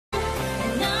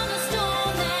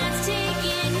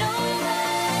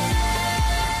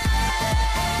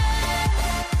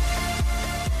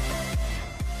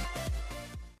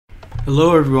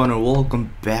Hello everyone and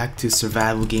welcome back to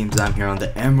Survival Games. I'm here on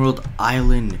the Emerald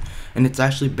Island and it's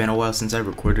actually been a while since I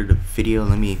recorded a video.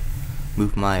 Let me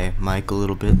move my mic a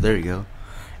little bit. There you go.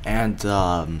 And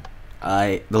the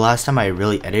last time I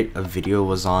really edited a video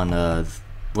was on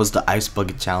was the Ice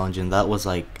Bucket Challenge, and that was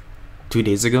like 2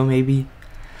 days ago maybe.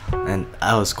 And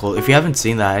that was cool. If you haven't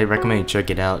seen that, I recommend you check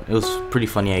it out. It was pretty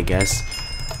funny, I guess.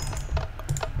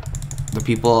 The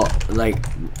people, like,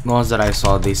 the ones that I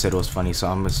saw, they said it was funny, so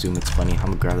I'm gonna assume it's funny. I'm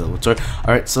gonna grab that little sword.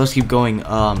 Alright, so let's keep going.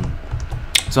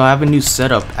 So I have a new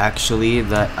setup, actually,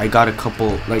 that I got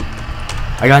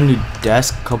I got a new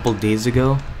desk a couple days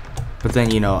ago, but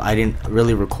then, you know, I didn't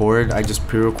really record. I just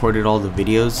pre-recorded all the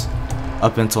videos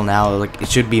up until now. Like, it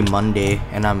should be Monday,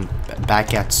 and I'm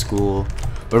back at school,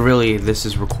 but really, this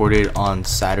is recorded on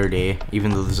Saturday,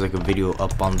 even though there's, like, a video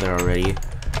up on there already.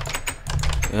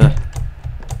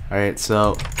 Alright,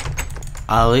 so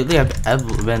lately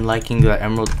I've been liking the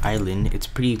Emerald Island. It's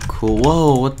pretty cool.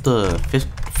 Whoa, what the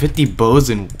 50 bows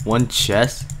in one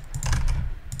chest?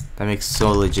 That makes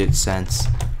so legit sense.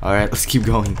 Alright, let's keep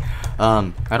going.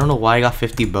 I don't know why I got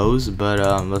 50 bows, but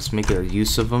let's make a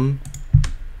use of them.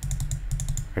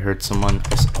 I heard someone,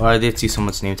 I did see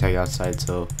someone's name tag outside,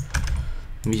 so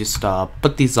let me just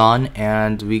put these on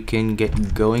and we can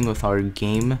get going with our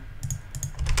game.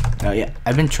 Yeah,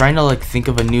 I've been trying to like think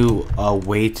of a new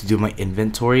way to do my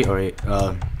inventory, or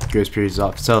grace period is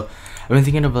off. So I've been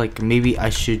thinking of like maybe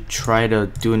I should try to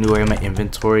do a new way of my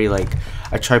inventory. Like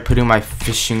I tried putting my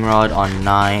fishing rod on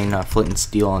 9, flint and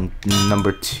steel on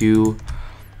number 2,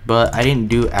 but I didn't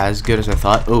do as good as I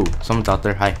thought. Oh, someone's out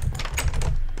there. Hi.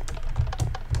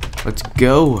 Let's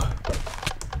go.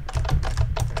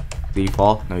 Did he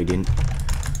fall? No, he didn't.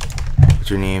 What's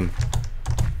your name?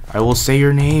 I will say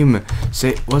your name.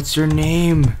 Say, what's your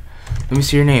name? Let me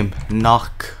see your name.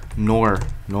 Norok.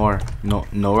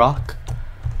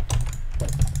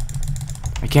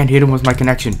 I can't hit him with my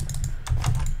connection.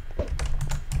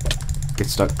 Get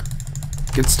stuck.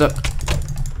 Get stuck.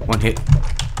 One hit.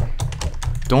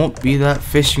 Don't be that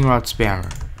fishing rod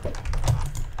spammer.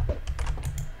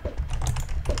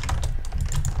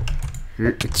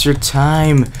 It's your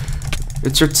time.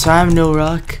 It's your time,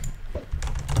 Norok.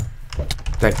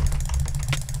 There.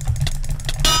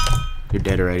 You're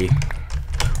dead already.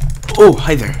 Oh,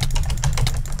 hi there.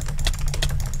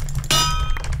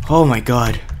 Oh my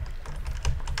god.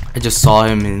 I just saw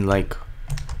him in like,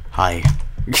 hi.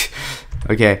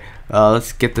 Okay,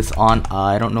 let's get this on.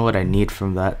 I don't know what I need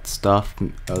from that stuff.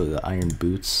 Oh, the iron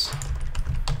boots.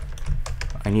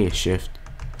 I need a shift.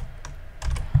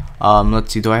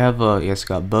 Let's see. Do I have a? Yes, I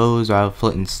got bows. Do I have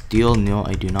flint and steel? No,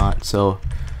 I do not. So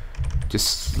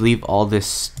just leave all this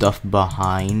stuff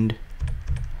behind.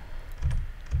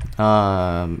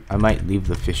 I might leave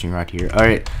the fishing rod here.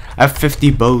 Alright, I have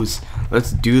 50 bows.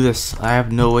 Let's do this. I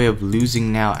have no way of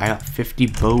losing now. I got 50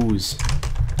 bows.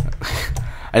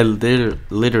 I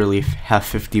literally have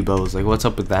 50 bows. Like, what's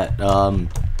up with that? I don't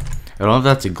know if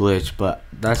that's a glitch, but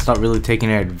that's not really taking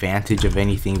advantage of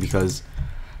anything because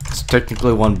it's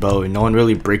technically one bow and no one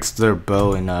really breaks their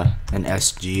bow in an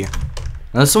SG.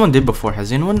 Unless someone did before.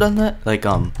 Has anyone done that? Like,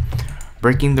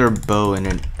 breaking their bow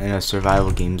in a survival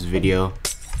games video.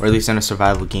 Or at least in a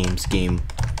survival games game.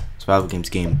 Survival games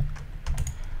game.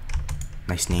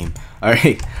 Nice name.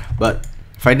 Alright, but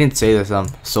if I didn't say this,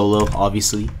 solo,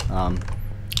 obviously. I'm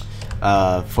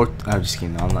just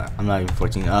kidding. I'm not even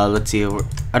 14. Let's see.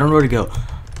 I don't know where to go.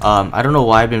 I don't know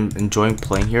why I've been enjoying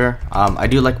playing here. I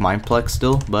do like Mineplex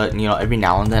still, but you know, every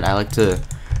now and then I like to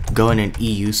go in an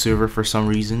EU server for some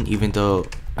reason. Even though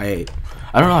I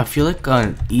don't know. I feel like on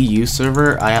an EU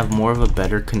server I have more of a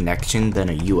better connection than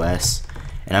a US.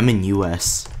 And I'm in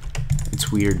US. It's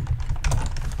weird.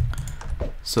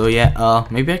 So yeah,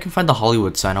 maybe I can find the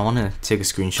Hollywood sign. I want to take a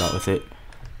screenshot with it.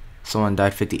 Someone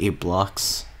died 58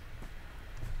 blocks.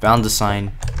 Found the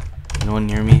sign. No one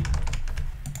near me?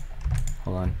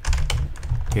 Hold on.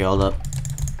 Okay, hold up.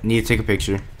 I need to take a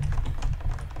picture.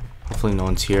 Hopefully no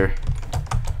one's here.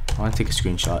 I want to take a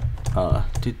screenshot.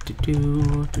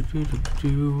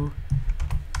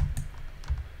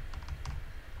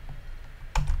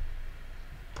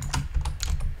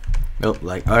 Nope,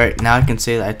 like, alright, now I can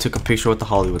say that I took a picture with the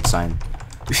Hollywood sign.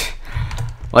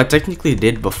 Well, I technically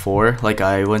did before. Like,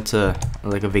 I went to,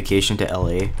 like, a vacation to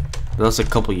LA. That was like a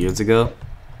couple years ago.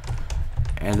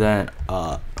 And then,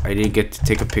 I did get to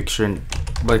take a picture, and,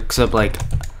 but except, like,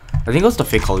 I think it was the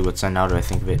fake Hollywood sign now that I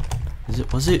think of it.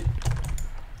 Was it?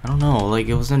 I don't know, like,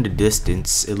 it was in the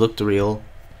distance. It looked real.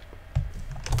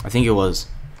 I think it was.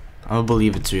 I'm gonna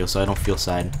believe it's real so I don't feel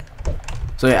sad.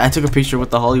 So yeah, I took a picture with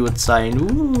the Hollywood sign.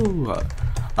 Ooh.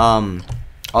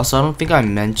 Also, I don't think I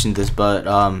mentioned this, but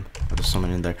there's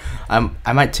someone in there.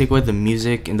 I might take away the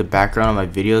music in the background of my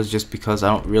videos just because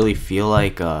I don't really feel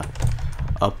like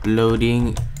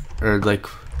uploading or like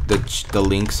the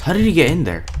links. How did he get in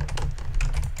there?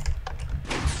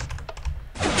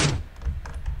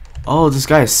 Oh, this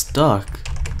guy is stuck.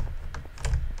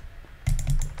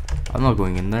 I'm not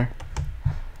going in there.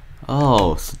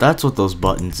 Oh, so that's what those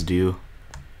buttons do.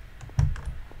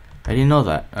 I didn't know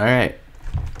that. Alright.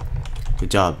 Good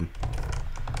job.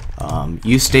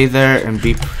 You stay there and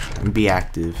be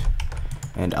active.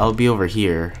 And I'll be over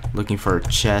here looking for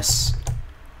chests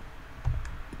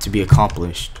to be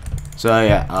accomplished. So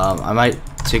yeah, I might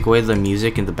take away the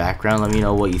music in the background. Let me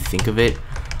know what you think of it.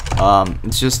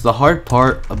 It's just the hard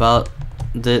part about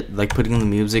like putting the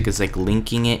music is like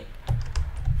linking it.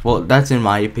 Well, that's in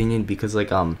my opinion, because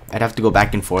like I'd have to go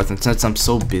back and forth, and since I'm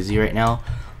so busy right now,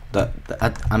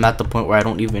 I'm at the point where I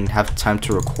don't even have time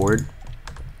to record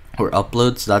or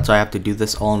upload, so that's why I have to do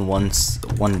this all in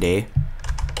one day.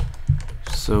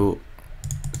 So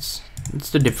it's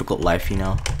the difficult life, you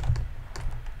know.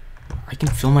 I can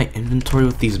fill my inventory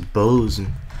with these bows,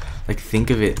 and like think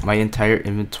of it, my entire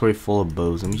inventory full of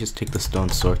bows. Let me just take the stone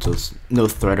sword so it's no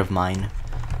threat of mine.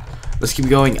 Let's keep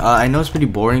going. I know it's pretty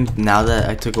boring now that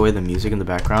I took away the music in the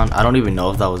background. I don't even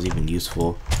know if that was even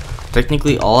useful.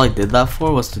 Technically, all I did that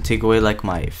for was to take away like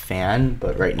my fan,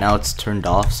 but right now it's turned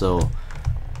off, so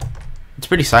it's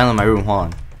pretty silent in my room. Hold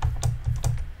on.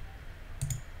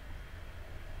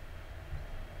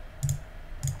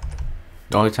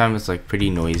 The only time it's like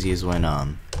pretty noisy is when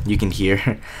you can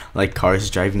hear like cars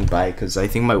driving by, because I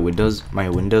think my windows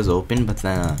open, but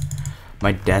then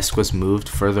my desk was moved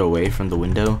further away from the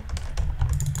window.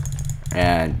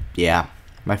 And yeah,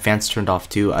 my fan's turned off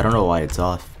too. I don't know why it's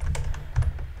off.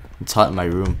 It's hot in my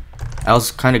room. I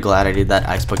was kind of glad I did that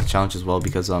ice bucket challenge as well,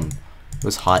 because it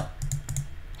was hot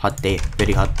day,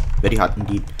 very hot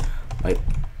indeed. Like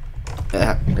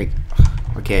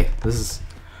okay, this is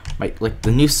like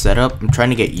the new setup. I'm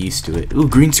trying to get used to it. Ooh,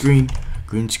 green screen.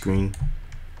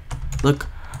 Look,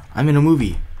 I'm in a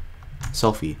movie.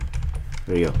 Selfie.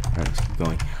 There you go. Alright, let's keep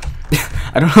going.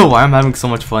 I don't know why I'm having so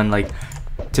much fun. Like,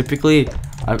 typically,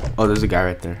 oh, there's a guy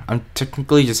right there. I'm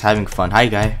technically just having fun. Hi,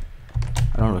 guy.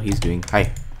 I don't know what he's doing.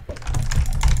 Hi.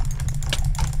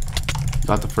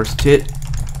 Got the first hit.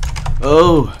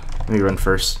 Oh, let me run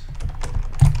first.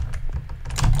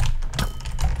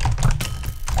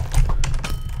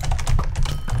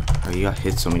 Oh, you got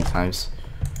hit so many times.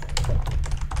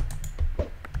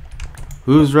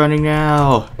 Who's running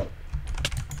now?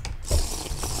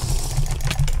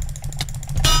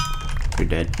 You're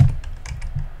dead.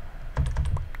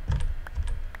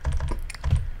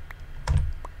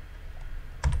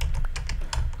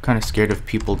 Kind of scared of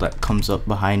people that comes up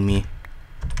behind me.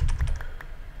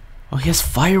 Oh, he has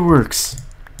fireworks.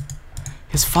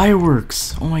 He has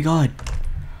fireworks. Oh my god.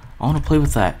 I want to play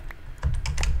with that.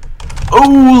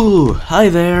 Oh, hi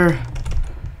there.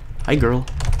 Hi, girl.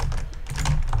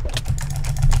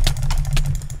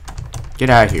 Get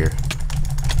out of here.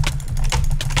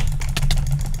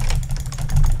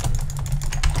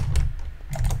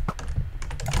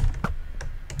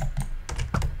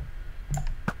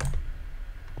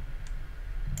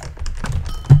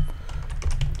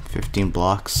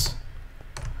 Blocks.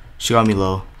 She got me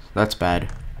low. That's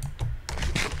bad.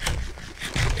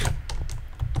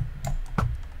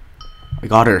 I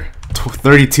got her.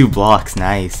 32 blocks.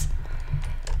 Nice.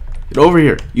 Get over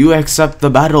here. You accept the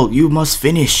battle. You must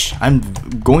finish. I'm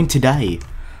going to die.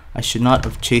 I should not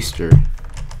have chased her.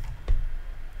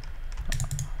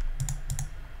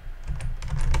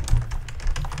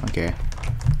 Okay.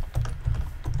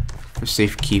 For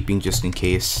safekeeping, just in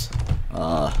case.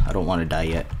 I don't want to die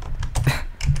yet.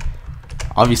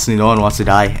 Obviously, no one wants to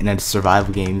die in a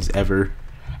survival games ever.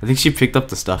 I think she picked up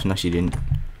the stuff. No, she didn't.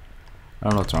 I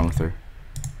don't know what's wrong with her.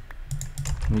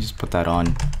 Let me just put that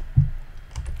on.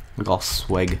 Look all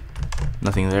swag.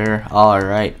 Nothing there.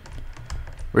 Alright.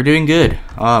 We're doing good.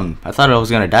 I thought I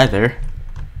was gonna die there.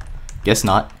 Guess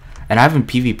not. And I haven't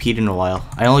PvP'd in a while.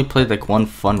 I only played like one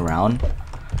fun round,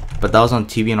 but that was on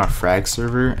TV in our frag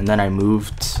server, and then I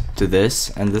moved to this,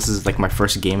 and this is like my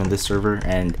first game in this server,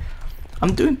 and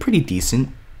I'm doing pretty decent.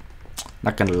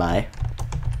 Not gonna lie.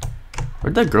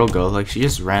 Where'd that girl go? Like, she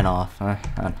just ran off.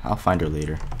 I'll find her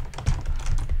later.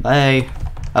 Bye.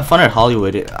 Have fun at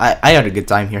Hollywood. I had a good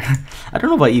time here. I don't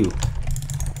know about you.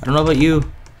 I don't know about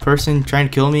you, person trying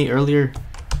to kill me earlier.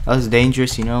 That was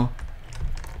dangerous, you know.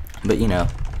 But you know,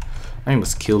 I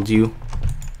almost killed you.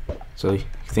 So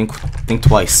think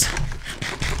twice.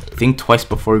 Think twice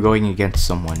before going against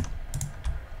someone.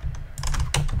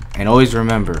 And always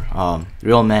remember,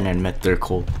 real men admit they're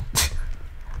cold.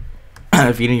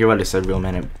 If you didn't hear what I said, real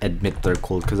men admit they're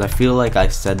cold, because I feel like I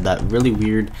said that really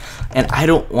weird, and I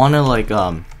don't want to like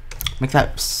make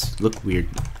that look weird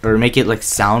or make it like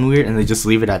sound weird and they just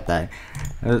leave it at that.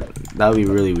 That would be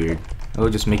really weird. It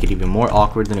would just make it even more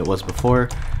awkward than it was before,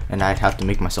 and I'd have to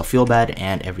make myself feel bad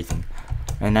and everything.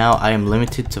 And now I am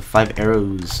limited to 5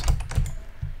 arrows.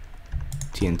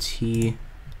 TNT.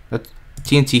 That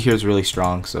TNT here is really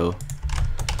strong, so.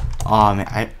 Oh man,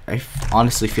 I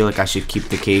honestly feel like I should keep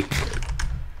the cake.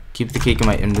 Keep the cake in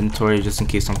my inventory just in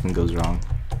case something goes wrong.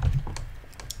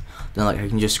 Then like I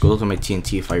can just scroll through my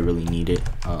TNT if I really need it.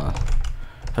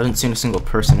 Haven't seen a single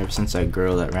person ever since that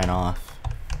girl that ran off.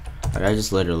 Like, I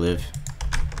just let her live.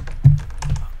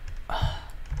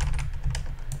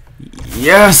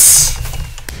 Yes!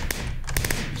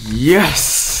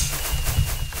 Yes!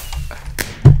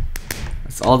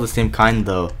 It's all the same kind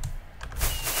though.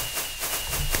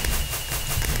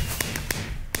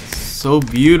 So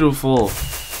beautiful.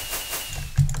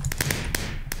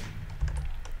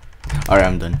 Alright,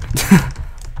 I'm done.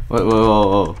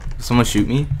 Whoa. Someone shoot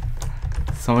me?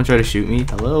 Someone try to shoot me?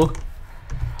 Hello?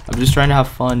 I'm just trying to have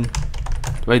fun.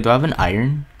 Wait, do I have an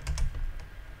iron?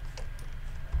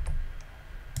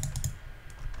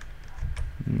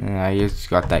 Nah, I just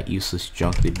got that useless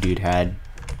junk the dude had.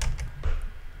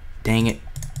 Dang it.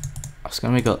 I was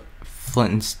gonna make a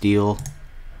flint and steel.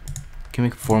 Can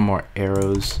make 4 more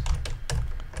arrows.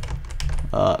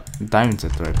 Diamonds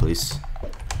at the right place.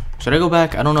 Should I go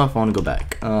back? I don't know if I want to go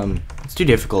back. It's too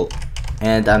difficult.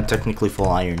 And I'm technically full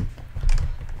iron.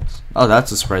 Oh,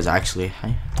 that's a surprise actually.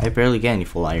 I barely get any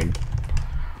full iron.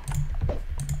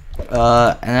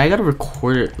 And I gotta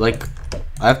record it, like,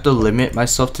 I have to limit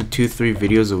myself to 2-3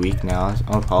 videos a week now.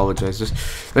 I apologize. Just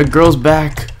that girl's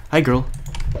back. Hi, girl.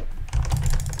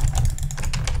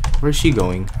 Where's she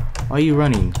going? Why are you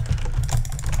running?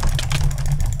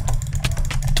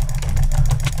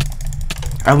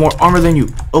 I have more armor than you.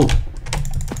 Oh.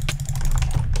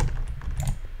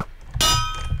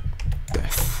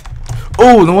 Death.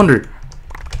 Oh, no wonder.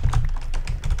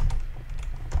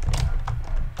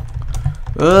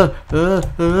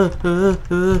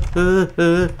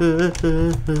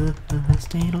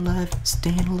 Staying alive,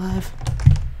 staying alive.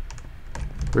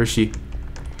 Where is she?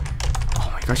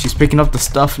 Oh my gosh, she's picking up the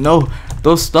stuff. No,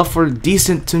 those stuff were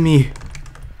decent to me.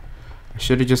 I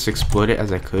should have just exploited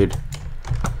as I could.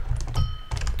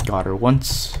 Got her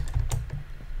once.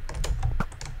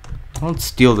 Don't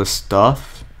steal the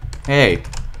stuff. Hey.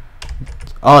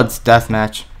 Oh, it's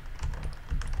deathmatch.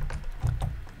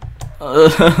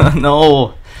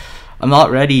 No, I'm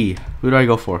not ready. Who do I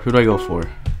go for? Who do I go for?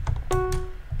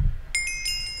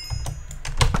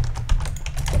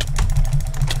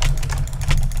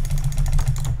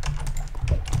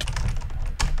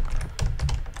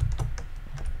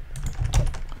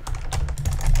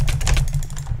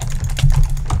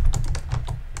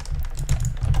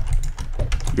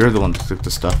 You're the one that took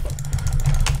the stuff.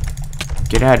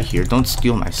 Get out of here. Don't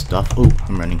steal my stuff. Oh,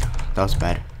 I'm running. That was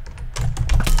bad.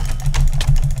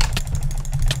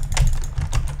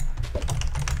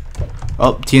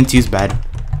 Oh, TNT's bad.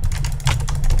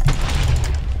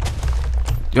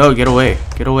 Yo, get away.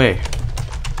 Get away.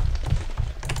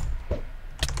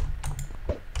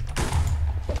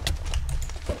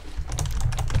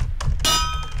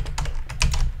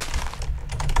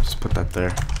 Just put that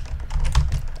there.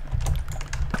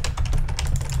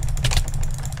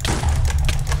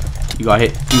 You got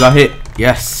hit. You got hit.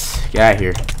 Yes. Get out of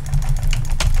here.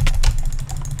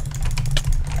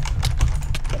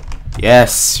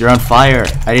 Yes, you're on fire.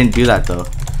 I didn't do that though.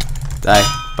 Die.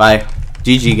 Bye.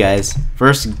 GG guys.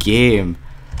 First game.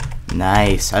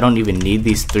 Nice. I don't even need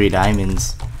these 3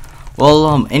 diamonds.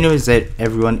 Well, anyways,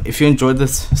 everyone, if you enjoyed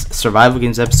this survival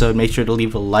games episode, make sure to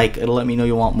leave a like. It'll let me know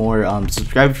you want more.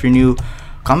 Subscribe if you're new.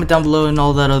 Comment down below and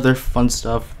all that other fun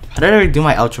stuff. How did I do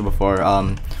my outro before?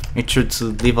 Make sure to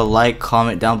leave a like,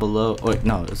 comment down below. Wait,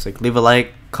 no, it's like leave a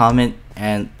like, comment,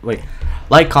 and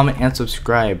like, comment, and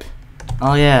subscribe.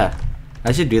 Oh yeah.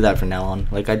 I should do that from now on,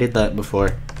 like I did that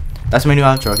before. That's my new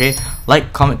outro, okay?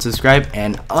 Like, comment, subscribe,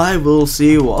 and I will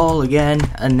see you all again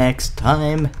next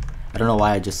time. I don't know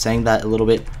why I just sang that a little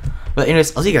bit. But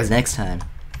anyways, I'll see you guys next time.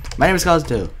 My name is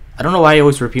Cosdo. I don't know why I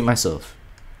always repeat myself.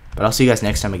 But I'll see you guys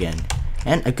next time again.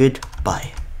 And a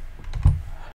goodbye.